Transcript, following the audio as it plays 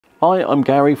Hi, I'm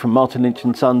Gary from Martin Lynch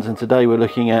 & Sons, and today we're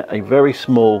looking at a very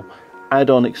small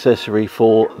add-on accessory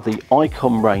for the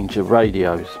Icom range of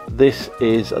radios. This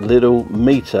is a little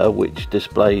meter which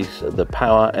displays the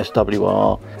power,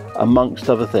 SWR, amongst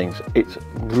other things. It's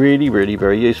really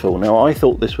very useful. Now, I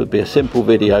thought this would be a simple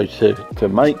video to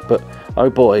make, but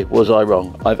oh boy, was I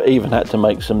wrong. I've even had to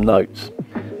make some notes.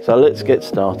 So let's get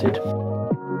started.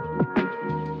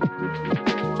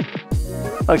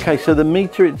 Okay, so the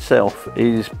meter itself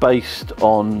is based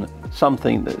on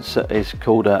something that is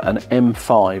called an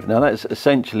M5. Now that's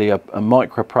essentially a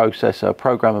microprocessor, a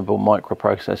programmable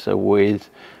microprocessor with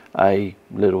a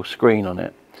little screen on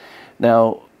it.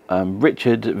 Now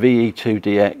Richard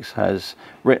VE2DX has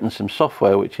written some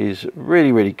software which is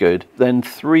really good, then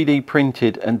 3D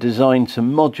printed and designed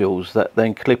some modules that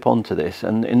then clip onto this,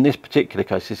 and in this particular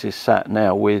case this is sat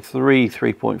now with three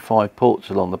 3.5 ports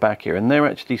along the back here, and they're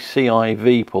actually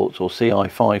CIV ports or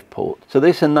CI5 ports. So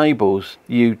this enables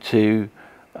you to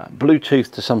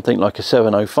Bluetooth to something like a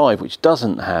 705 which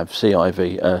doesn't have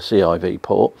CIV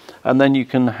port, and then you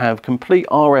can have complete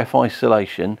RF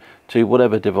isolation to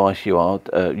whatever device you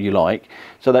like.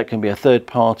 So that can be a third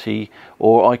party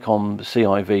or Icom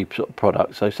CIV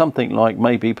product, so something like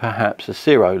maybe perhaps a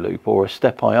Zero Loop or a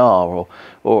Step IR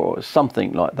or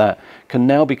something like that can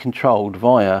now be controlled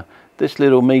via this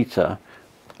little meter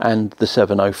and the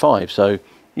 705. So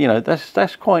you know,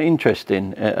 that's quite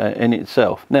interesting in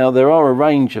itself. Now there are a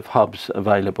range of hubs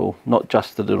available, not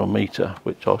just the little meter,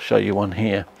 which I'll show you one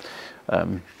here.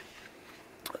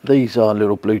 These are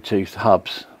little Bluetooth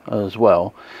hubs as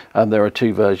well, and there are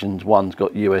two versions. One's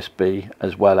got USB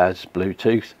as well as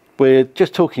Bluetooth. We're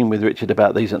just talking with Richard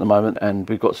about these at the moment, and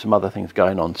we've got some other things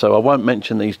going on, so I won't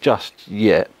mention these just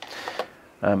yet.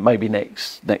 Maybe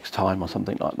next time or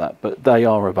something like that, but they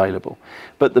are available.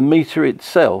 But the meter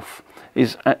itself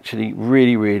is actually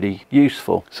really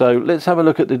useful. So let's have a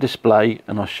look at the display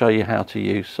and I'll show you how to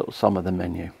use sort of some of the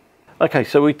menu. Okay,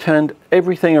 so we turned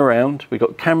everything around. We've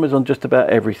got cameras on just about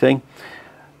everything.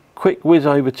 Quick whiz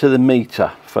over to the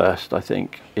meter first, I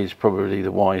think is probably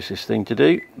the wisest thing to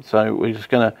do. So we're just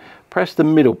going to press the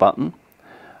middle button,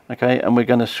 okay, and we're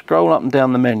going to scroll up and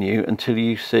down the menu until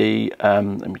you see, let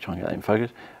me try and get that in focus,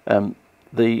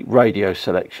 the radio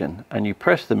selection, and you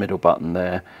press the middle button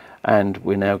there, and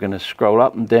we're now going to scroll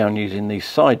up and down using these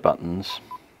side buttons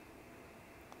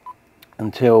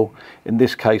until, in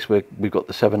this case, we've got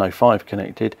the 705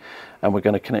 connected, and we're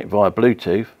going to connect via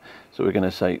Bluetooth. So we're going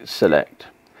to say select.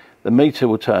 The meter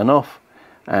will turn off,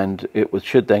 and it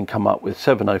should then come up with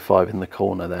 705 in the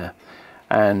corner there,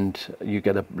 and you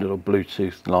get a little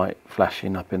Bluetooth light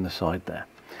flashing up in the side there.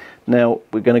 Now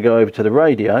we're going to go over to the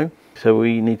radio, so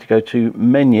we need to go to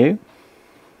menu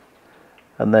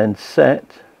and then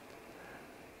set,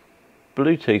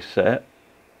 Bluetooth set,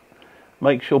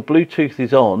 make sure Bluetooth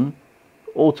is on,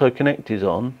 auto connect is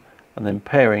on, and then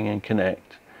pairing and connect.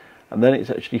 And then it's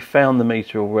actually found the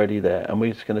meter already there, and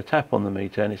we're just going to tap on the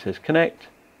meter and it says connect,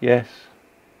 yes,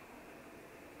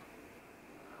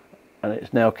 and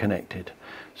it's now connected.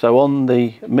 So on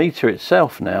the meter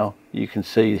itself now, you can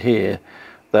see here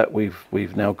that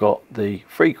we've now got the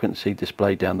frequency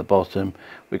displayed down the bottom.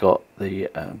 We've got the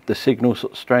signal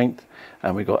sort of strength,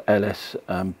 and we've got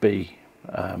LSB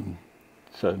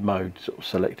so mode sort of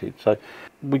selected. So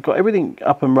we've got everything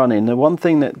up and running. The one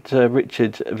thing that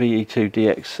Richard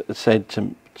VE2DX said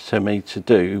to me to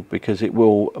do, because it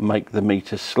will make the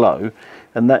meter slow,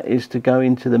 and that is to go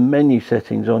into the menu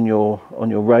settings on your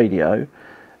radio,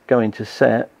 go into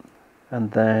set,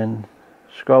 and then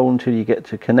scroll until you get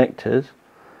to connectors,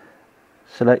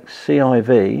 select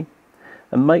CIV,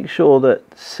 and make sure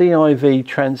that CIV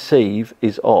transceive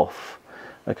is off.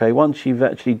 Okay, once you've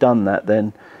actually done that,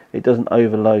 then it doesn't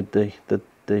overload the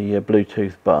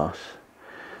Bluetooth bus.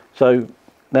 So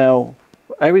now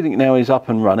everything now is up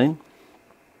and running.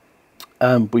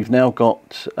 We've now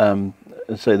got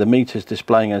so the meter's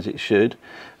displaying as it should,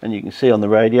 and you can see on the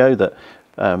radio that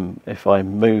if I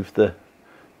move the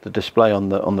display on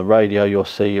the radio, you'll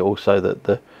see also that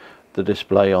the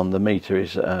display on the meter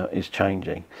is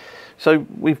changing. So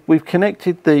we've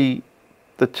connected the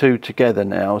two together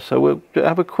now, so we'll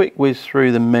have a quick whiz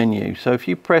through the menu. So if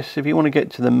you want to get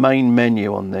to the main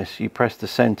menu on this, you press the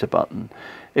center button.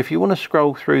 If you want to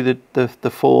scroll through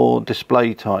the four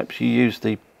display types, you use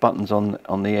the buttons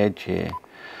on the edge here.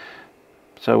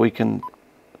 So we can,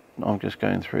 I'm just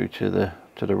going through to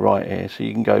the right here, so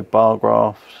you can go bar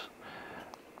graphs,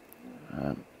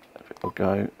 if it will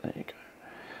go, there you go,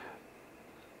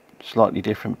 slightly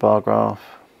different bar graph.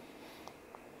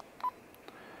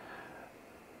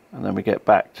 and then we get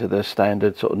back to the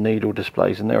standard sort of needle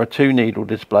displays, and there are 2 needle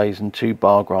displays and 2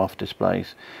 bar graph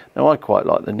displays. Now I quite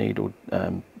like the needle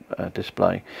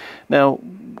display. Now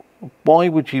why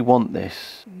would you want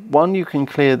this? One, you can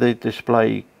clear the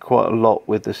display quite a lot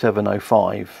with the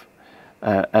 705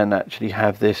 and actually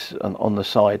have this on the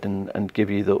side and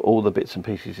give you all the bits and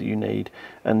pieces that you need,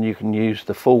 and you can use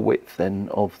the full width then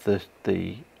of the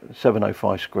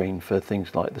 705 screen for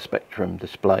things like the spectrum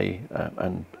display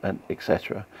and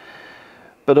etc.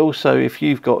 But also if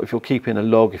you're keeping a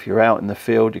log, if you're out in the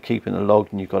field, you're keeping a log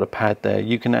and you've got a pad there,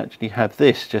 you can actually have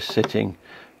this just sitting,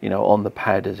 you know, on the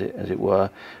pad as it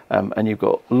were, and you've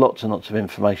got lots and lots of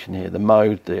information here, the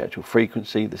mode, the actual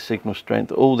frequency, the signal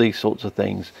strength, all these sorts of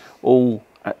things, all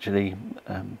actually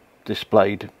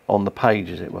displayed on the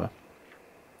page as it were.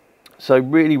 So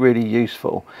really, really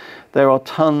useful. There are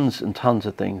tons and tons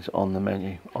of things on the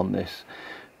menu on this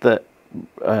that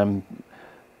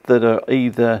that are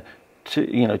either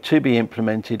to be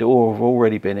implemented or have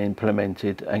already been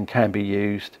implemented and can be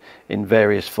used in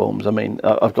various forms. I mean,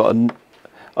 I've got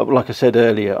like I said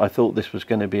earlier, I thought this was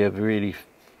going to be a really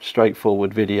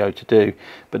straightforward video to do,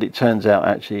 but it turns out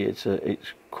actually it's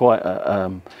quite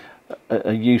a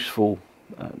useful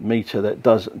meter that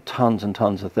does tons and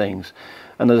tons of things.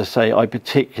 And as I say, I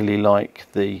particularly like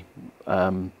these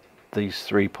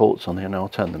 3 ports on here. Now I'll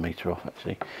turn the meter off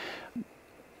actually.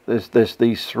 There's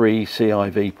these 3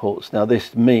 CIV ports. Now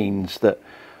this means that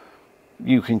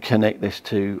you can connect this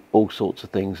to all sorts of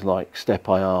things like step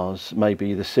IRs,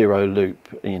 maybe the zero loop,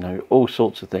 you know, all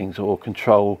sorts of things, or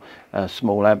control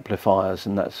small amplifiers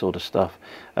and that sort of stuff.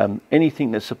 Anything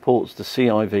that supports the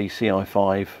CIV,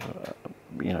 CI5,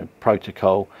 you know,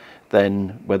 protocol,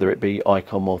 then whether it be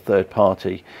Icom or third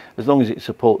party, as long as it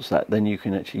supports that, then you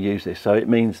can actually use this. So it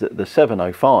means that the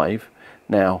 705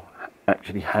 now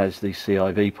actually has these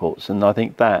CIV ports, and I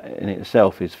think that in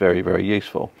itself is very, very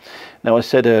useful. Now I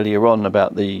said earlier on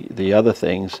about the other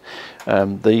things,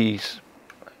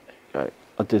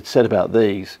 said about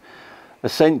these,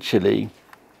 essentially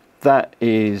that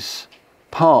is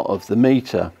part of the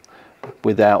meter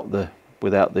without the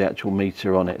actual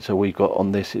meter on it. So we've got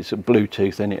on this, it's a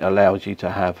Bluetooth, and it allows you to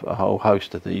have a whole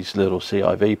host of these little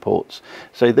CIV ports.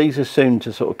 So these are soon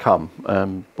to sort of come.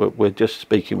 We're just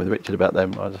speaking with Richard about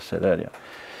them, as I said earlier.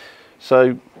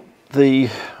 So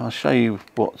I'll show you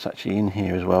what's actually in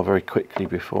here as well very quickly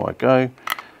before I go.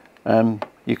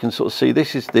 You can sort of see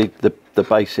this is the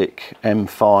basic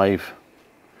M5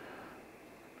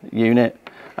 unit,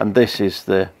 and this is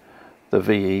the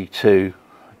VE2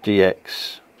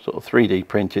 DX sort of 3D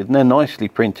printed, and they're nicely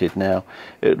printed now.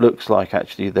 It looks like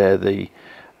actually they're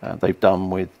they've done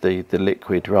with the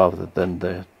liquid rather than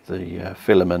the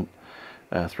filament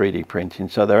 3D printing.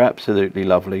 So they're absolutely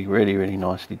lovely, really, really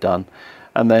nicely done.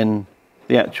 And then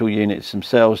the actual units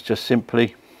themselves just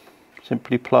simply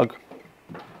plug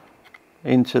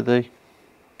into the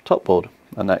top board,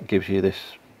 and that gives you this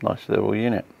nice little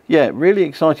unit. Yeah, really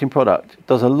exciting product. It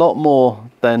does a lot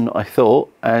more than I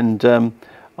thought, and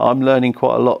I'm learning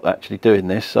quite a lot actually doing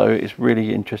this, so it's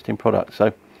really interesting product.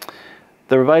 So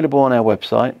they're available on our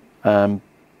website.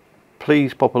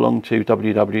 Please pop along to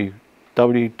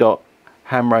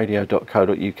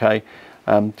www.hamradio.co.uk.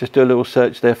 Just do a little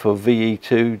search there for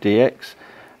VE2 DX,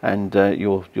 and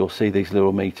you'll see these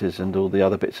little meters and all the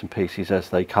other bits and pieces as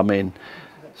they come in.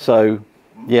 So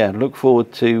yeah, look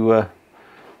forward to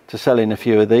selling a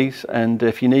few of these, and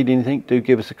if you need anything, do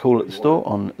give us a call at the store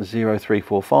on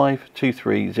 0345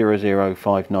 2300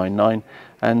 599,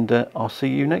 and I'll see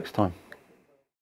you next time.